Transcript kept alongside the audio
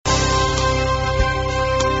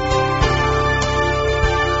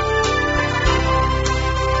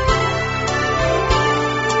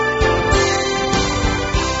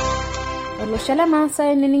Olosho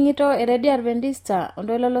Maasai nining'ito Redio Adventista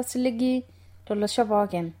ondololo siligi tolosho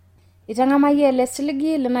pookin. Itang'amayie ele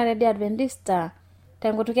siligi lena Redio Adventista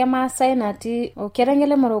tenkutuk e Maasai natii Okerenke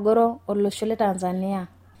le Morogoro olosho le Tanzania.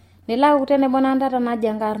 Nilau tenebo nandata naji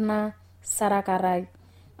enkarna Sara Karai.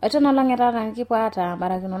 Oitenolong etata nikipuata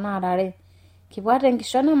barakino naarare. Kipuata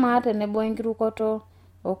enkishon maa tenebo enkirukoto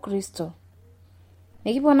o Kristo.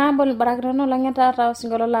 Nikipuo nabol barakino nolong etata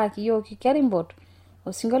osingolo lakiyo kikerimbot.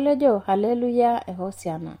 Osingolo jo haleluya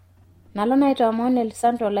ehosiana. Nalo naitoamon el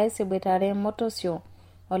santo laisi boitare motosio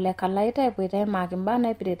ole kalaita epoita makimba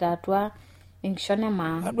naipirita atua enkishon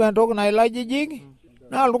maa. Adwa entoki nailajijik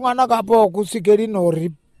naa iltung'anak apa okusikeri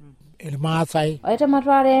orip Ilmaasai.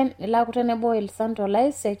 Oitematuaren ilaku tenebo el santo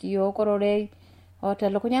laisi kiyokororei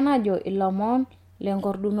otelukunya najo ilomon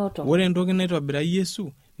lenkordunoto. Ore entoki naitobira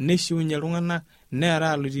Yesu neshiunye iltung'anak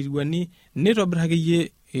neera alotirwani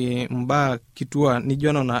neitobiraki mbaa kitua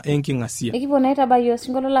nijo nona enking'asia. Nikipuo naitabayo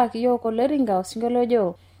osingolo lakiyo koleringa osingolo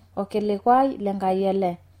jo okelekwai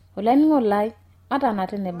lenkayele. Olaning'olai atana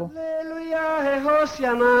tenebo. Haleluya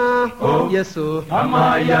ehosiana Yesu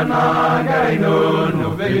amayana gaino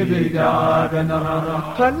nubegida benara.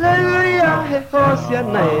 Haleluya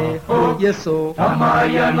ehosiana Yesu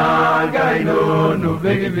amayana gaino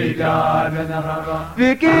nubegida benara.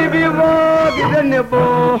 Vikibivo gidenebo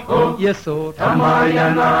Yesu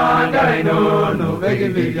amayana gaino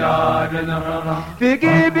nubegida benara.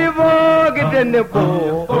 Vikibivo gidenebo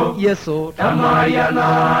Yesu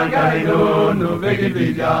amayana gaino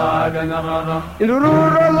nubegida benara.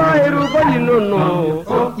 Indururo la irubani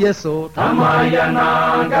no Yesu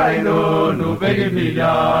tamayana gaino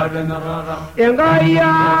nubegida benara.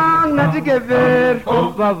 Engaya natikever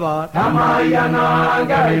baba tamayana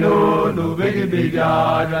gaino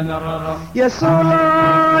nubegida benara. Yesu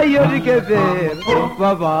la yodikever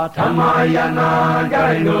baba tamayana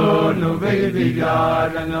gaino nubegida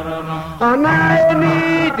benara.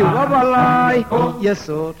 Anaeni duwabalai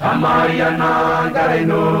Yesu tamayana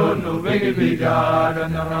gaino nubegida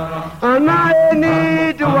benara.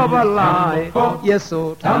 Anaeni duwabalai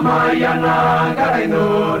Yesu tamayana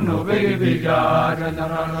gaino nubegida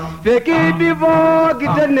benara. Feki bibo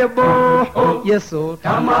gidenebo Yesu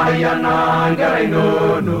tamayana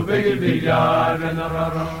gaino nubegida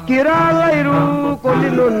benara. Kirala iru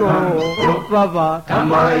kolinono baba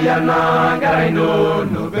tamayana gaino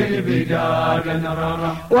nubegida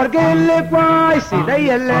benara. Wargele paisi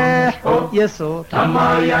dayele Yesu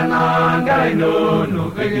tamayana gaino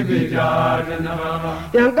nubegida benara.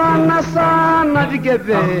 Yangana sana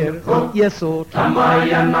digever Yesu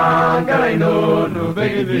tamayana gaino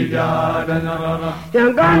nubegida benara.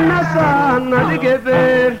 Yangana sana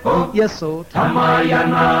digever Yesu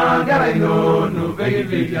tamayana gaino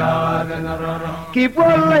nubegida benara.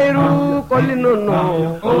 Kipoleru kolinono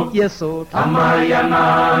Yesu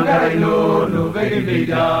tamayana gaino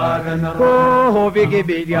nubegida benara. Oh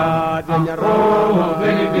bigibida benara. Oh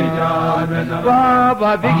bigibida benara.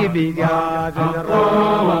 Baba bigibida benara.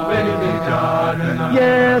 Oh bigibida benara.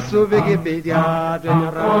 Yesu bigibida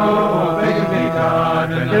benara. Oh bigibida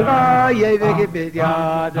benara. Ye bigibida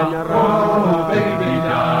benara. Oh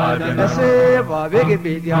bigibida benara. Seba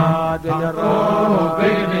bigibida benara. Oh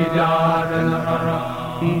bigibida benara.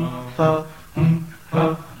 Ha ha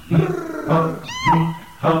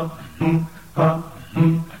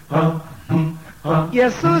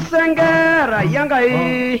Yesus engara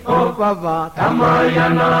yangai baba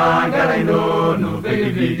tamayana gaino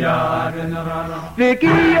nubegida benara.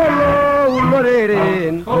 Vikiyolo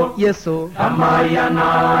uloreren Yesu tamayana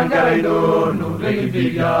gaino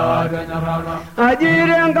nubegida benara.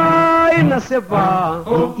 Ajirenga inaseba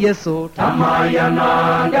Yesu tamayana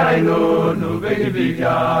gaino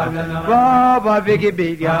nubegida benara. Baba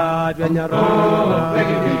bigibida benara.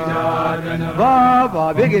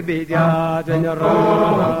 Baba bigibida benara.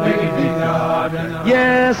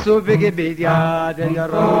 Yesu bigibida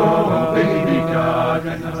benara.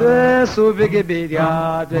 Yesu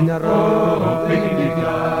bigibida benara.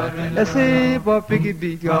 Esi bo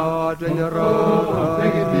bigibida benara.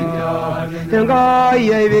 Tenga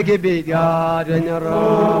ye bigibida benara.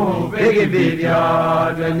 Bigibida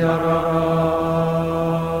benara.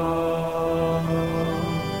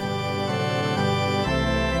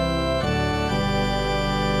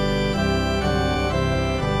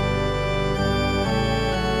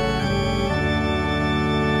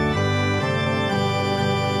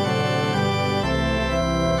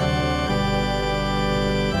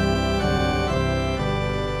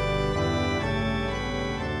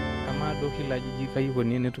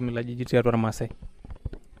 Kayikoni netumilajiji tiatua Maasai.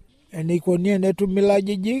 Enikoni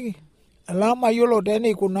netumilajiji alama yolo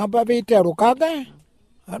teni kuna apa piteru kake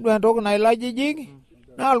adua entoki nailajijik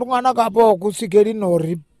naa iltung'anak apa okusikerino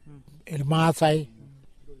orip irmaasai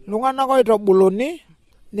iltung'anak oitubuluni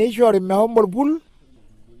neishori mehomo orpul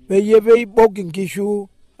peyie peibok inkishu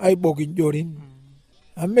aibok injorin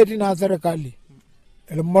amu metii naa serikali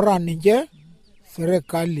irmuran ninche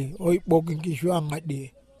serikali oibok inkishu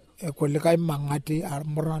ang'adie kulikae mang'ati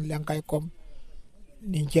irmuran lenkae kop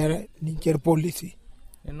ninche irpolisi.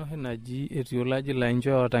 Enoshi naji etii olaji laa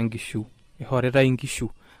ninche oota nkishu ihoritai inkishu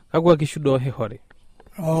kakwa kishu doo ihori?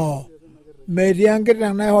 Metii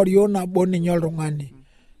enkiteng naihori nabo ninye oltung'ani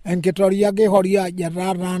enkitoria ake ihori ajo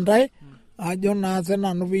etaa ntae ajo naa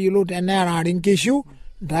sinanu piiyiolou teneerari nkishu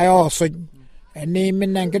ntae oosuj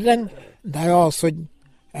eniimin enkiteng ntae oosuj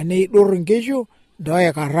eniidur inkishu ntae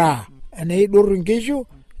oikaraa eniidur inkishu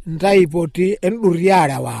ntae ipoti endurrie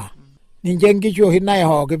arewaa ninche nkishu oshi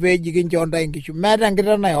naihooki peeji kinchoo ntae nkishu meeta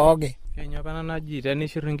enkiteng naihooki. Kenya apa ena naji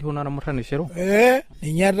tenishir inkishu narmuran ishiru?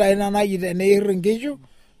 Ninye taa ina naji teneishir inkishu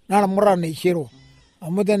narmuran ishiru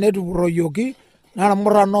amu tenetupuroyioki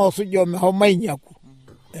narmuran oosuj omehomo ainyaku.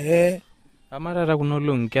 Ama taata kuna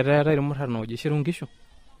olong'i keetae irmuran ooji ishiru nkishu?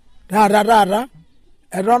 Taata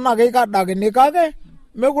eton ake ikadakini kake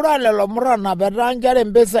mekure aa lelo muran apa etaa nchere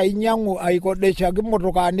mpisai inyang'u aikodeshaki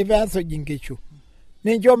mutukaani peesuj inkishu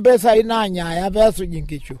nincho mpisai naanyaaya peesuj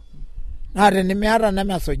inkishu naa tenimiata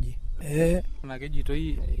nemesuji. Naa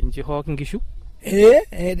kejitoi inchi hook inkishu?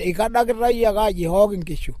 Ikadakitai ake aji hook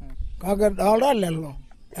inkishu kake dolta lelo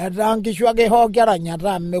etaa nkishu ake ihooki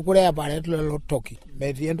eranyata amu mekure eparet lelo toki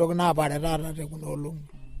metii entoki naaparet taata tekuna olong'i.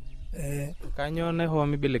 Kanyoo naihoo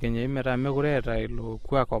mibelekenyai metaa mekure eeta ilo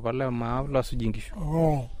kuak apa lemaa losuj inkishu?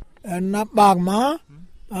 Ena baa maa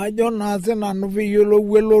ajo naa sinanu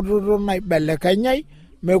piiyiolou elototo naibelekenyai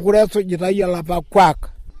mekure esujitai olapa kuak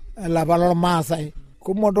olapa lormaasai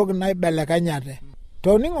kumok ntoki naibelekenyate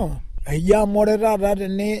toning'o eji amu ore taata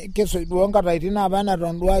tenikisuj duo nkataitin apa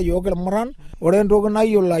neton duo yiok irmuran ore entoki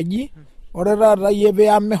nayiolo aji ore taata yie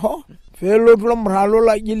piamisho peelotu ormuran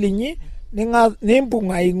lolaji linyi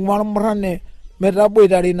nimbung' aing'ua ormuran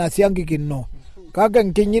metaboitare ina siankiki ino kake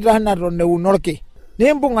nkinyi taa neton euno orki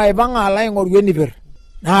nimbung' aipang' alo aing'oru eniper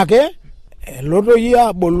naake eloto yie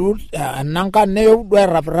abolu enanka neu duo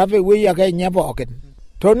airapirap ewueji ake enye pookin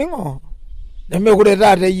toning'o nemekure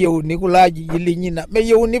taata eyieuni kulo ajiji linyi ina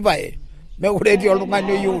meyieuni pae mekure etii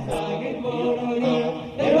oltung'ani oyieuni.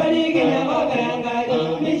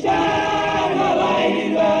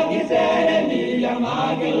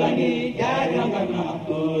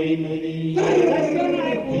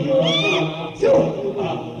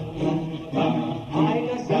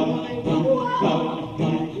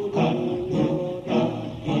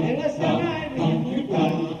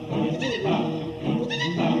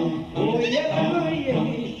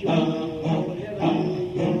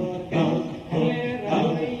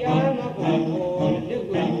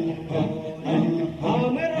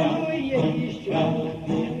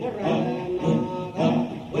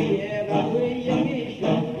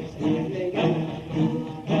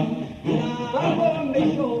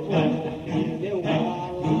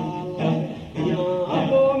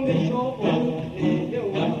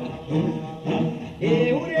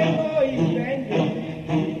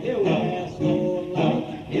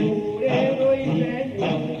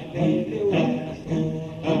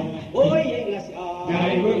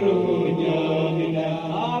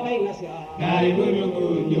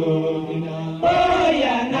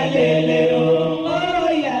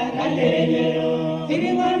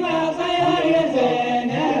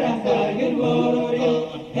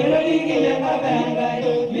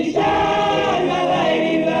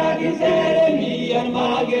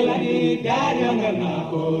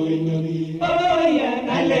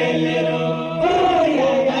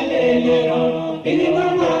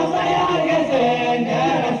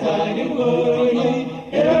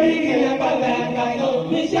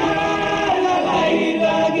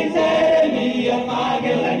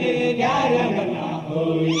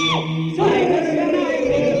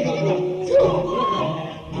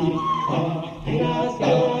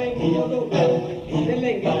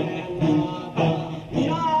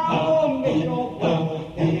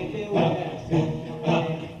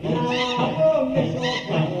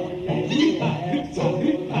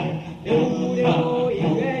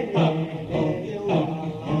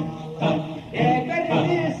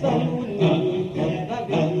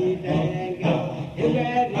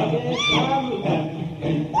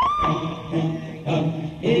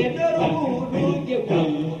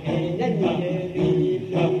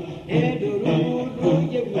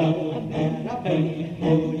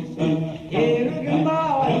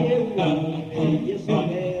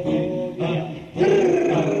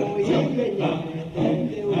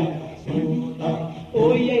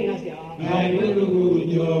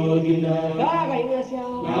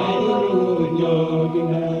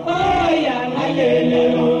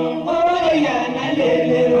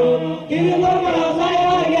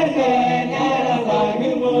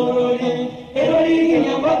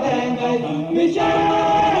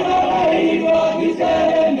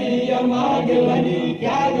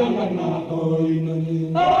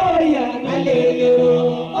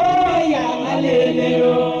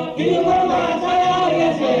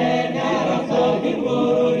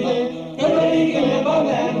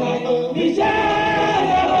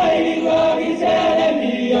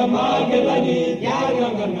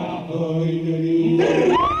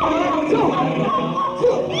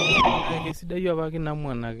 Sidai apa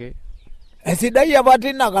kinamwanake. Esidai apa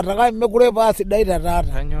tinakata kake mekure paa sidai taata.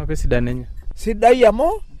 Kanyoo apa esidano enye? Sidai amu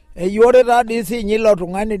eyore taadii siinye ilo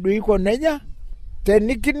tung'ani duo iko nejia,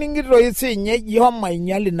 tenikining'ito siinye ihomo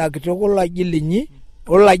ainyal ina kitok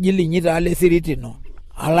olaji linyi taa lesiritino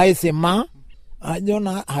alo aisima ajo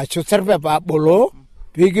naa ashu serve paabolo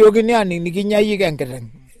piikiokini aning nikinyayie enkiteng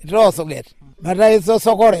itoosuget metaa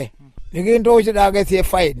isosokore nikintoosh daake sie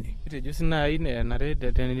faini. Itejo sii nai enare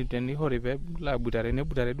tenihori peebula abutare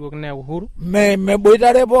nebutare duo neyau uhuru.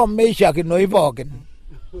 Meboitare poo meishakinoi pookin.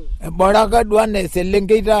 Bora ake duo anaa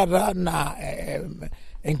eselenkei taata na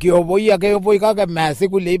enkiopoi ake eopoi kake measi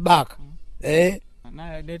kulie baak.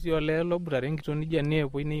 Naa netii olee lobutare enkitoo nijia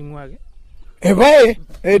neepoi neing'ua ake. Epae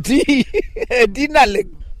etii naleng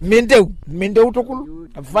minteu tukul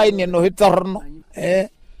faini enoshi torrono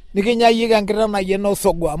nikinyayie enkiteng naji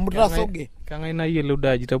enosogwa amu tasoge. Kang'ae nayiolou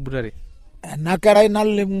daa aji tabutare? Ena kerai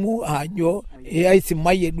nalimu ajo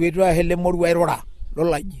aisimayie duo eitu ahe lemorua airura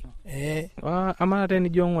lolaji. Amaa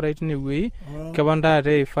tenijo ng'urai tinewuei kepan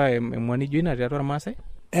taata eifaa emwani ijo ina tiatua irmaasai?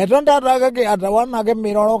 Eton taata ake kiatawana ake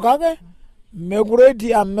miroro kake mekure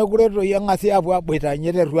etii amu mekure toi eng'asi apuo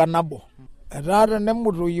aboitanye terrua nabo. Etaa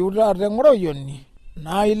tenemutu iyieu taata eng'oroyioni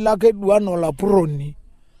naa ilo ake duo anaa olapurroni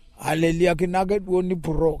aleliakino ake duo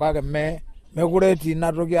nipurro kake mekure etii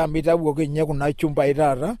ina toki amu itawuoki ninye kuna chumbai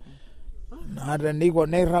taata naa teneiko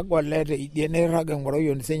neirrag olee teidie neirrag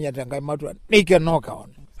eng'oroyioni siinye tenkae matua neikenoo keon.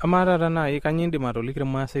 Amaa taata nai kanyoo indim atoliki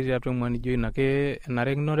irmaasai tiatua emwani ijo ina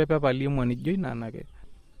enarikinore pepali emwani ijo ina enake?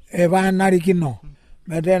 Enarikino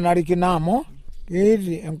metaa enarikino amu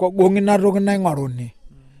ketii enkogong'i ina toki naing'oruni.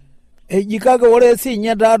 Eji kake ore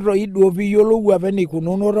siinye taatoi duo piiyiolou apa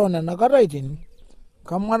eneikununo toonena kataitin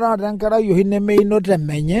kamaa taata enkerai oshi nemeino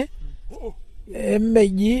temenye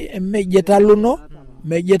emeji etaluno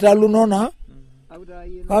naa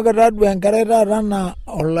kake taduo enkerai taata naa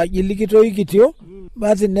olaji likitoikitio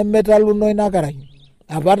basi nemetaluno ina kerai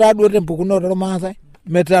apa taduo tempukunoto ormaasai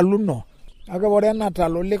metaluno kake ore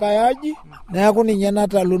enatalu likae aji neeku ninye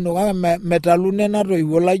nataluno kake metaluno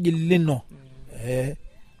enatoiwuo olaji lino.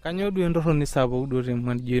 Kanyoo duo entorroni sapuk duo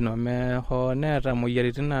temwani ijo ino hoo neeta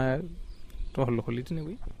moyiaritin naa toolholi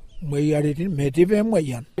tinewuei? Moyiaritin metii pee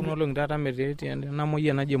emoyian. Kunolong'i taata metii ena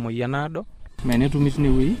moyian naji emoyian naado menetumi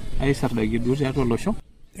tinewuei aisardaki duo tiatua olosho.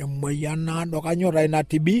 Emoyian naado kanyoo taa ina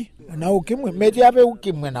TB ena ukimwi metii apa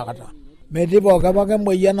ukimwi inakata. Metii pooki apake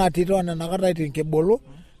emoyian natii toonena kataitin kibulu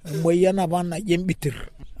emoyian apa naji embitirr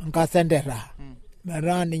enkasenter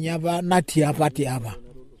metaa ninye apa natii apa tiapa.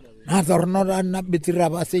 Naa torrono taa ina bitirr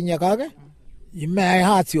apa siinye kake imeyai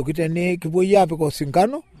aasioki tenikipuoi aapik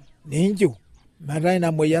osindano niinchiu metaa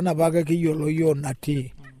ina moyian apake kiyiolo yiok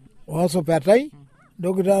natii. Osupetai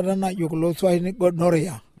ntoki taata najo kulo swahili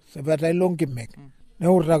gonorrhea supetai lonkimek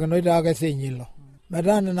neurtakinoi taake siinye ilo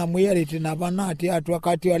metaa nena moyiaritin apa natii atua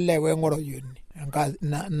kati olee weng'oroyioni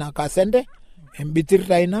ina kasente embitirr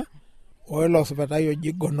taa ina oilo supetai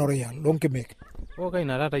oji gonorrhea lonkimek. Kai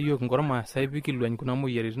ina taata yiok inkormaasai pikiluany kuna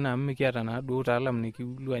moyiaritin amu mikiata naa duo utaalam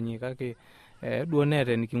nikiluanyie kake duo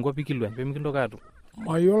neeta enikinko pikiluany pemikintoki aatum.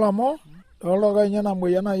 Mayiolo amu idolta ake ninye ena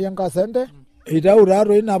moyian naji enkasente eitau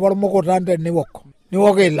taatoi ina apa ormukutan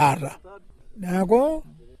teniwok eilata. Neeku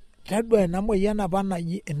tadua ina moyian apa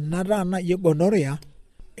naji ina taa naji gonorrhea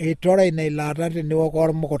eitore ina ilata teniwok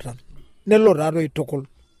ormukutan nelo taatoi tukul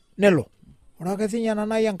nelo. Ore ake siinye ena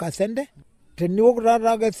naji enkasente teniwok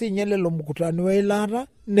taata ake siinye lelo mukutani weilata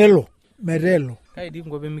nelo metaa elo. Kai dii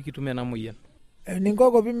kinko pemikitum ena moyian? Eninko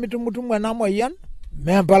ake pimitumutumu ena moyian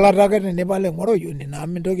meempalata ake tenipal eng'oroyioni naa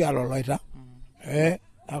mintoki aloloita.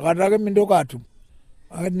 Nakata ake mintoki atum.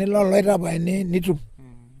 Ake niloloita pae nitum.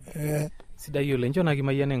 Sidai oleng nchoo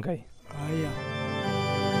nakimayian Enkai. Aya.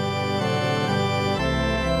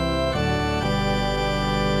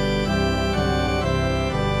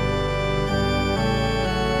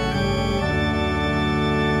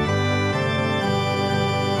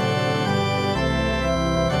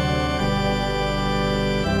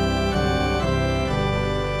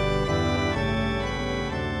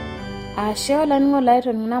 ashe olaningo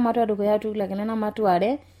laitoni na matu adukuya tukilakine na matu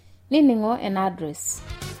are niningo en address.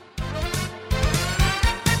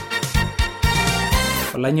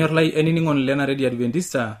 Olanyor lai eniningon lena Radio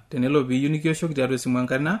Adventista tenelo piyu nikioshoki tiatua esimu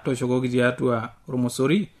enkarina toshokoki tiatua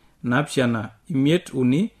ormosori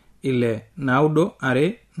 753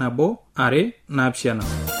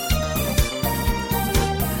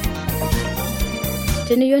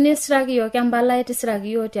 Teniyo nisiraki yo kembala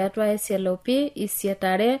itisiraki yo tiatua SLOP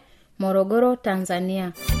Isietare Morogoro,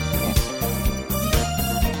 Tanzania.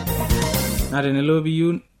 Na tenelo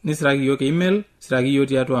piyu nisiraki yo email siraki yo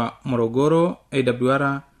tiatua Morogoro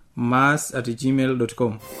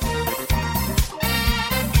awr@gmail.com.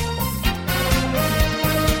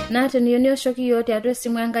 Na teniyo nioshoki yo tiatua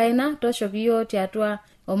esimu enkaina toshoki yo tiatua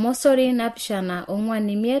omosori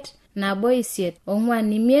 745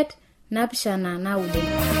 4 7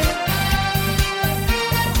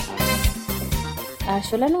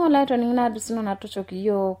 Asholani wala to ningna dusino na toshoki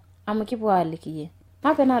yo amukipo alikiye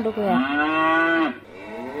mape na doko ya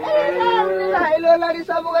ilo la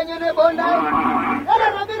risabu ganyene bonda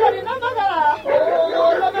ala mabira ni namagala lo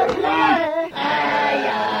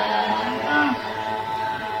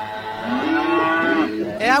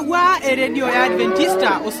Ewa radio ya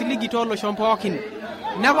Adventista osiligi tolo shompokin.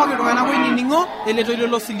 Nepo kitungana ko niningo eletoilo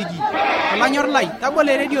lo siligi. Olanyor lai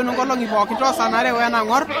tabole radio nongolongi pokin to sanare wena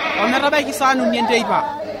ngor ometabai sanu nienteipa.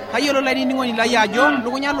 Hayolo lai niningo ni lai ajo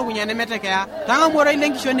lukunya nemetekea. Tanga moro ile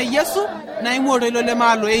nkishone Yesu na imoro ile le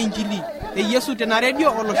malo e injili. E Yesu tena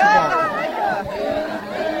radio olo shompo.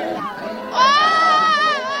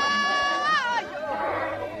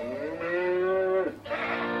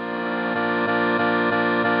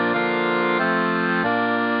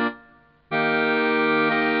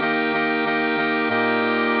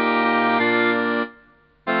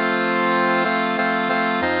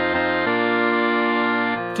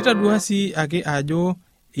 Kitaduasi ake ajo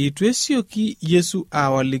itwesioki Yesu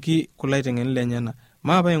awaliki kulaitengeni lenyana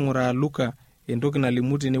mapa ingura Luka entoki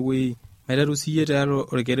nalimu tenewei maiteru siye tialo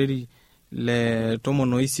orkereri le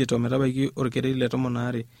 18 ometabaiki orkereri le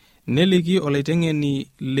 12 neliki olaitengeni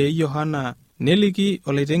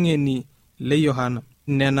le Yohana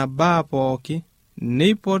nena baa pooki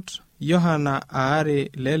neipot Yohana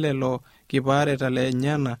aare lelelo kipaareta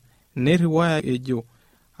lenyana neriwaya ejo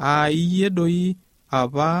iye doi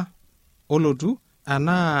apa olotu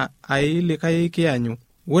anaa ailikai kianyu.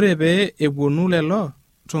 Ore pee epuonu lelo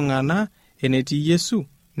tung'ana enetii Yesu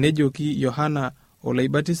nejoki Yohana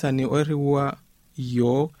olaibatisani oiriwa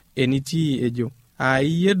yo enitii ejo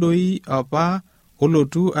iye doi apa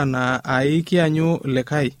olotu anaa aikianyu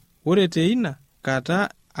likai. Ore teina kata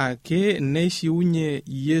ake neishiunye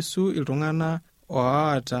Yesu iltung'ana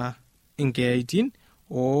oata inkeaitin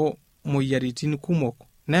o moyiaritin kumok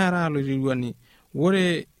neera aloitiruani.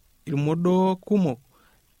 Ore ilmodo kumok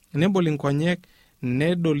nebol inkonyek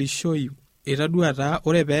nedolishoyu. Itaduata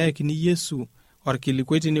ore peekini Yesu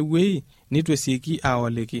orkilikwai tenewei nitu esieki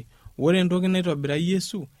awaliki. Ore entoki naitobira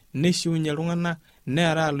Yesu neishiunye iltung'ana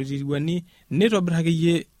neera aloitiruani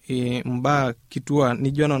nitobiraki mbaa kitua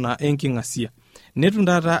nijo nona enking'asia. Netu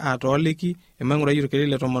ndata atoliki emang'urai orkereri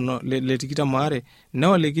le 22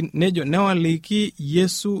 newaliki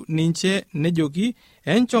Yesu ninche nejoki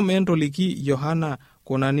enchom entoliki Yohana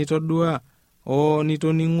kuna nitodua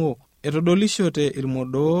nitoningo etodolishoote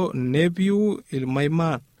ilmodo nepiu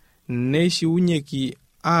ilmaiman neishiunyeki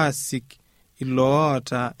aasik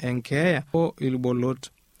iloota enkeeya o ilbolot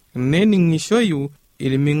nening'ishoyu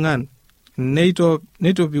ilming'an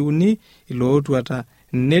neitopiuni ilootuata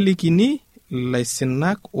nelikini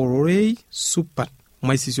laisinak ororei supat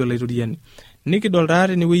maisisio laitoriani. Nikidol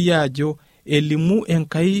taate niwei ajo elimu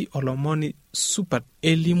Enkai olomoni supat,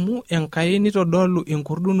 elimu Enkai nitodolu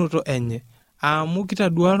enkordunoto enye amu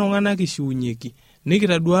kitadua iltung'ana kishiunyeki,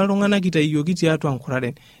 nikitadua iltung'ana kitayioki tiatua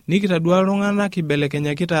nkuraren, nikitadua iltung'ana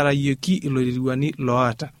kibelekenyaki tarayioki iloriruani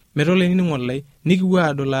loata. Metoleni ning'olai nikiwa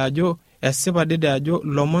adol ajo esipa dede ajo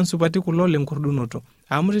lomon supati kulo lenkordunoto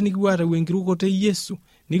amu tenikiwa atawu enkirukoto Yesu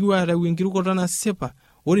nikiwa atawu enkirukoto nasipa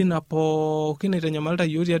ore na pookin aitanyamalita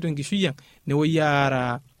yiok tiatua enkishui ang newoi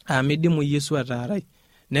ara midimu Yesu ataarai.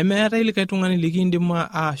 Nemeetai likai tung'ani likiindim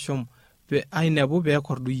ashom ainepu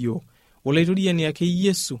peekordu yiok. Olaitoriani ake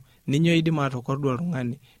Yesu ninyo idim atokordu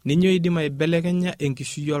oltung'ani, ninyo idim aibelekenya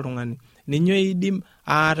enkishui oltung'ani, ninyo idim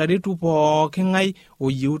ataretu pooki ng'ai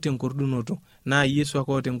oyieu tenkordunoto. Na Yesu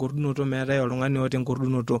ake oota enkordunoto, meetai oltung'ani oota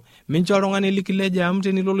enkordunoto. Mincho oltung'ani likileja amu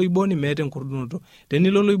tenilo loiboni meeta enkordunoto,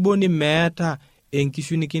 tenilo loiboni meeta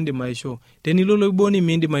enkishu nikindim aishoo. Tenilo loiboni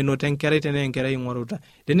mindim ainoto enkerai tenaa enkerai ing'oruta.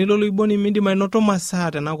 Tenilo loiboni mindim ainoto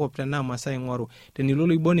masaa tenakop tenaa masaa ing'oru. Tenilo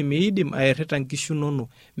loiboni miidim airrita nkishu inonok,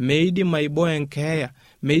 meidim aiboo enkeeya,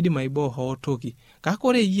 meidim aiboo hootoki. Kake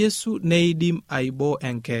ore Yesu neidim aiboo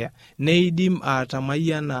enkeeya, neidim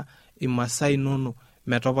atamayiana imasaa inonok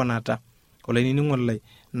metoponata. Olainining'oni lai,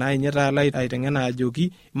 naa inye taala aiteng'ena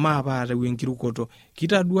ajoki maapaatau enkirukoto.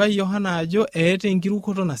 Kitadua Yohana ajo eeta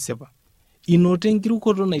enkirukoto nasipa, inoto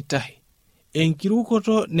enkirukoto naitahi,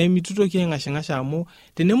 enkirukoto nemitutoki aing'ashing'asha amu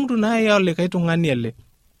tenemutu naa ya olikai tung'ani ele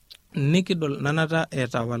nikidol nanata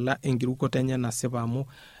etawala enkirukoto enye nasipa amu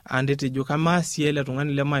anditejo kamaa sii ele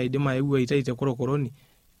tung'ani lemaidim ayeu aitai te korokoroni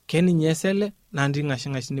keninye esele nanti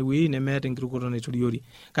ng'ashing'ash inewueji nemeeta enkirukoto naitoriori.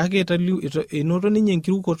 Kake enoto ninye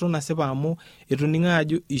enkirukoto nasipa amu etoning'o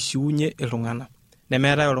ajo ishiunye iltung'ana.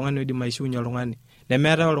 Nemeetai oltung'ani oidim aishiunye oltung'ani,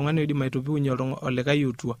 nemeetai oltung'ani oidim aitopiunye olikai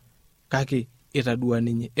otua. Kake etadua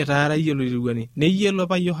ninye, etaarayie loiruani. Neyiolo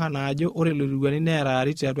apa Yohana ajo ore loiruani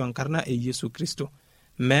neeraari tiatua enkarna e Yesu Kristo.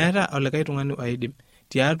 Meeta olikai tung'ani oidim.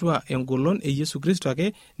 Tiatua engolon e Yesu Kristo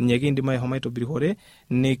ake ninye kiindim aihoma aitobirikore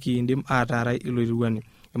nikiindim ataarai loiruani.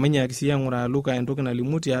 Emanyaaki sii ang'uraa Luka entoki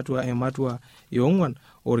nalimu tiatua ematua e4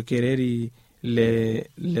 orkereri le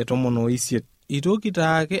 18. Itoki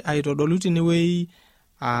taake aitodolu tinewueji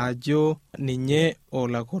ajo ninye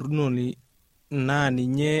olakornoni naa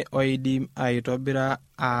ninye oidim aitobira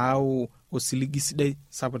aau osiligi sidai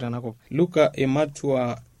sapuk tenakop. Luka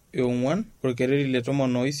ematua e4 orkereri le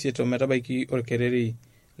 18 ometabaiki orkereri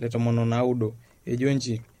le 19 ejo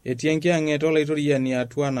nji, etii enkiang'et olaitoriani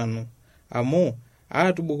atua nanu amu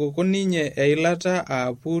aatubukoko ninye eilata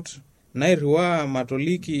aaput nairiwaa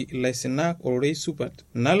matoliki ilaisinak ororei supat,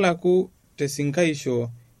 nalaku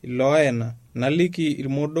tesinkaisho ilooena, naliki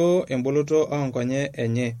irmodoo emboloto oonkonye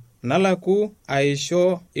enye, nalaku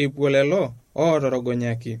aisho epuo lelo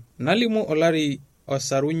ootorogonyaki, nalimu olari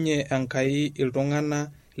osarunye Enkai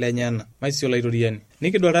iltung'ana lenyana. Maisio olaitoriani.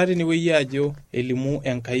 Nikidol taati niwei ajo elimu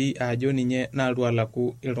Enkai ajo ninye naaltu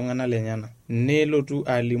alaku iltung'ana lenyana. Nelotu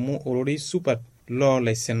alimu ororei supat loo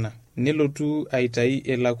laisinak, nelotu aitai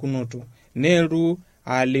elakunoto, nelotu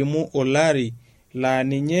alimu olari laa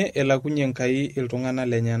ninye elakunye Enkai iltung'ana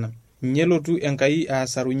lenyana. Nelotu Enkai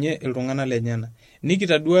aasarunye iltung'ana lenyana.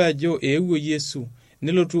 Nikitadua ajo eewuo Yesu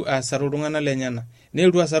nelotu aasaru iltung'ana lenyana,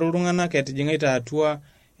 nelotu aasaru iltung'ana etijing'aita atua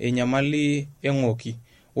enyamali eng'oki.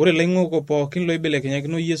 Ore laing'ok pookin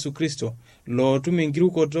loibelekenyakino Yesu Kristo lootum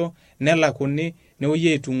enkirukoto nelakuni newoi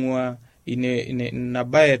aitung'ua ina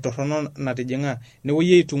baye torrono natijing'a,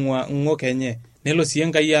 newoi aitung'ua ng'ok enye. Nelo sii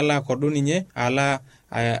Enkai ala akordu ninye ala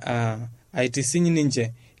aitisiny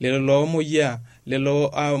ninche lelo loomoyia,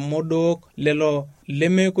 lelo modook, lelo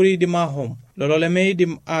lemekure idim ahom, lelo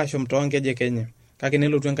lemeidim ashom toonkejek enye. Kake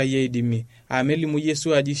nelotu Enkai aidimie. Amelimu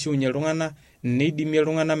Yesu aji ishiunye iltung'ana, neidimie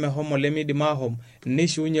iltung'ana mehomo lemeidim ahom,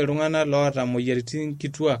 neishiunye iltung'ana loota moyiaritin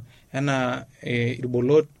kituak enaa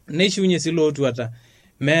irbolot, neishiunye sii lootuata.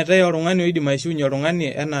 Meetai oltung'ani oidim aishiunye oltung'ani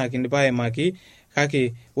enaa kindipa aimaki,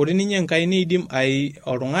 kake ore ninye Enkai neidim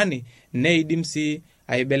oltung'ani neidim sii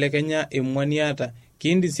aibelekenya emwaniata,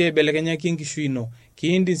 kiindim sii aibelekenyaki enkishui ino,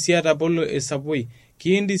 kiindim sii atapolo esapoi,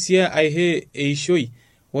 kiindim sii aihee eishoi.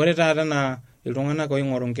 Ore taata naa iltung'anak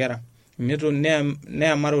oing'oru nkera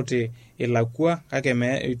neamarote elakua kake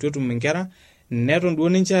eitu etum nkera, neton duo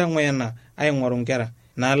ninche ang'oyana aing'oru nkera.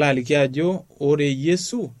 Naalo aliki ajo ore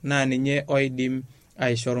Yesu naa ninye oidim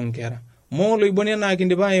aishoru nkera. Moo loiboni naa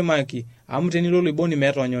kindipa aimaki amu tenilo loiboni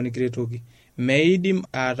meeta onyo nikiretoki. Meidim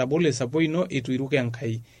atabolo esapoi ino itu iruke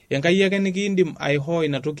Enkai. Enkai ake nikiindim aihoo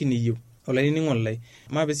ina toki niyieu. Olainining'oni lai,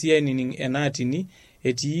 maape sii ainining' enaatini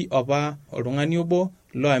etii opa oltung'ani obo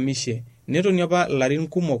loamishe. Netoni apa larin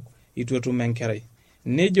kumok itu etum enkerai.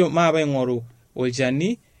 Nejo maape aing'oru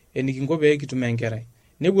olchani enikinko pee kitum enkerai.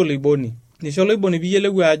 Nepuo loiboni. Nisho loiboni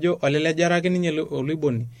piyiolou ajo olelejaraki ninye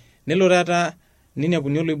oloiboni. Nelo taata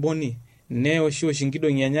ninepuni oloiboni, neoshi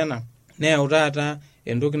nkidong'i enyana, neyau taata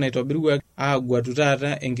entoki naitobiruaki aagwatu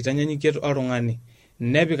taata enkitanyanyiket oltung'ani.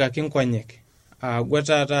 Nepikaki nkonyek. Aagwat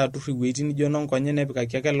taata aturr iwueitin nijo nonkonyek,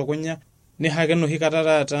 nepikaki ake lukunya, nihake enoshi kata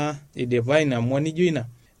taata idipa ina mua nijo ina,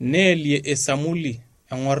 neelie esamuli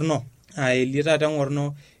eng'orno. Elie taata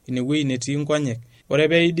eng'orno inewueji netii nkonyek. Ore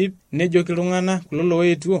pee idip nejoki iltung'ana kulo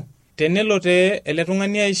looetuo, tenelo tee ele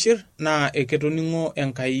tung'ani aishir naa eketoning'o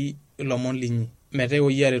Enkai ilomon linyi. Metaa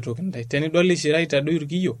ewoi aretoki ntae. Tenidol ishira aitadoi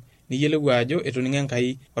irkiyo, niyiolou ajo etoning'o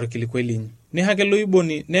Enkai orkilikwai linyi. Nihake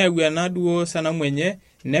loiboni neyau enaduo sanamu enye,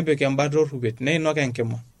 nepik embata orrupet, neinok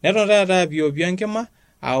enkima. Neton taata apiopio enkima,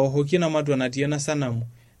 aohoki ina matua natii ena sanamu.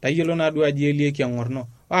 Tayiolo naaduo ajo elieki eng'orno.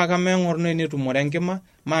 Kamaa eng'orno enetumore enkima,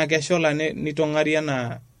 maa keshola nitong'ari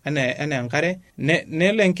enaa enkare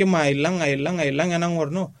nelo enkima ailang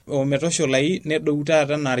enang'orno ometosholai nedou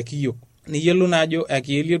taata enaa irkiyo niyiolou naa ajo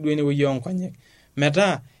akielie duo enewueji oonkonyek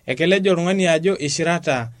metaa ekelejo oltung'ani ajo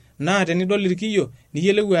ishirata naa tenidol irkiyo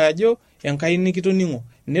niyiolou ajo Enkai nikitoning'o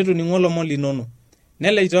netoning'o lomon linono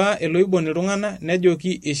neleitoa eloibon iltung'anak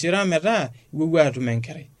nejoki ishira metaa iwuo atum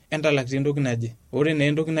enkerai entalakiti entoki naje ore naa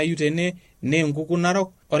entoki nayieu tene nee enkuku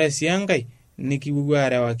narok ore sii enkai nikiwuo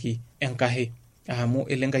arewaki enkahe amu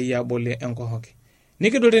ele Enkai abole enkohoke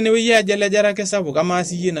nikidol tenewueji ajo elejare kesapuk amaa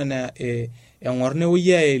siyie nana eng'or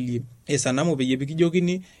newueji aelie esanamu peyie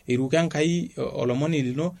pikijokini iruka Enkai olomoni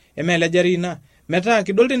lino emelejare ina metaa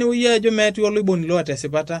kidol tenewueji ajo metii oloiboni loota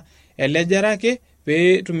esipata elejare ake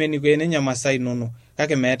pee tumeniko enenya masaa inono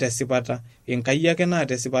kake meeta esipata Enkai ake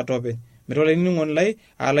naata esipata openy mitole nining'oni lai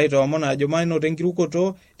ala itoomon ajo mainoto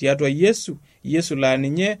enkirukoto tiatua Yesu laa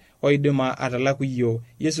ninye oidim atalaku iyiok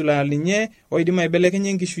Yesu laa ninye oidim aibelekenya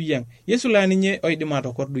enkishui ang Yesu laa ninye oidim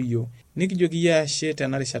atokordu iyiok nikijoki iyie ashe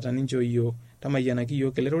tena rishata nincho iyiok tamayianaki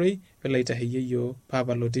iyiok ele rorei pelo aitaheyie iyiok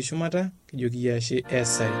Papa lotii shumata kijoki iyie ashe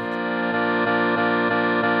esai.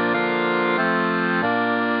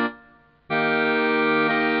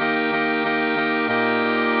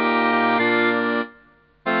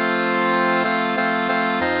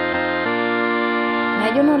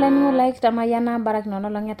 Najono laningo like tamayana barak nono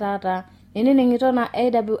longe taata nining'ito na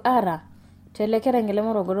AWR telekerengele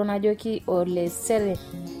Morogoro najoki ole sere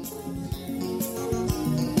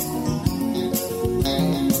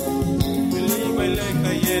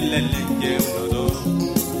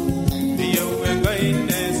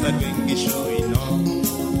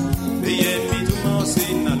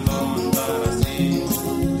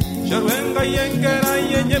Venga y engera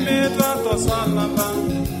y enyeme trato salamba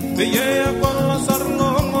Veye con la sarno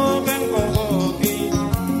vengo hoki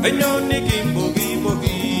Enyoni gimbogi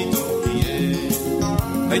bogito ye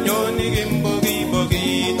Enyoni gimbogi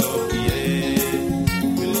bogito ye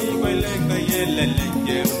Vili baile kayele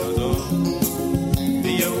lenje unodo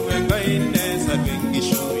Veye venga ine sa vengi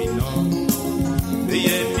shoino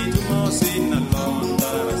Veye mitumo sin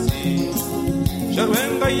alondarasi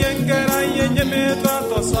Venga y engera y enyeme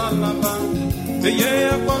trato salamba Veye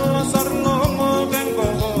con la sarno vengo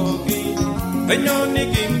hoki Enyoni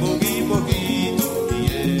gimbogi bogito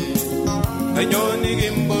ye Enyoni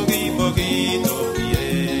gimbogi bogito ye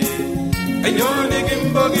Enyoni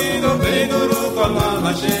gimbogi do beduru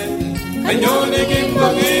kala she Enyoni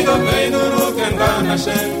gimbogi do beduru kengana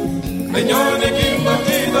she Enyoni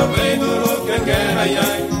gimbogi do beduru kengera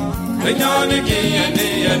yai Enyoni giyani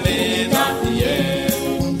ta ye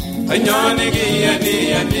Enyoni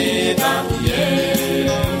giyani ta ye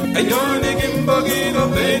Enyoni gimbogi do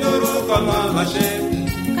beduru kala she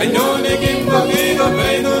Enyoni gimbogi do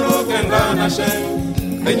beduru kengana she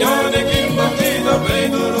Enyoni gimbogi do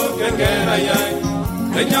beduru kengera yai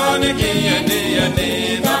Enyoni giyani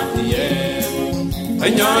ta ye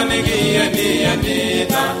Enyoni giyani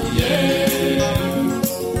ta ye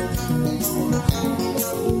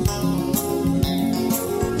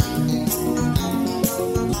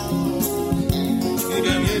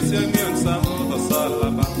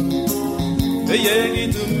Yegi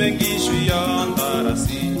tu mengi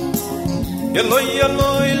shuyandarasi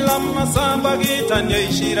Yelloy lama samba gitanya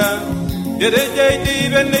ishira Yereje di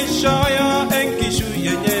benishaya enki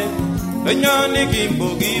shuyenye Enyoni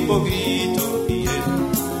gimbogi bogito iye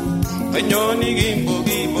Enyoni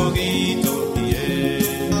gimbogi bogito iye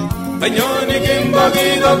Enyoni gimbogi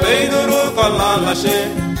do beiduru kalala she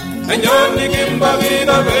Enyoni gimbogi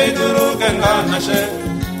do beiduru kengana she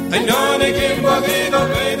Enyoni gimbogi do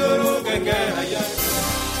beiduru kengana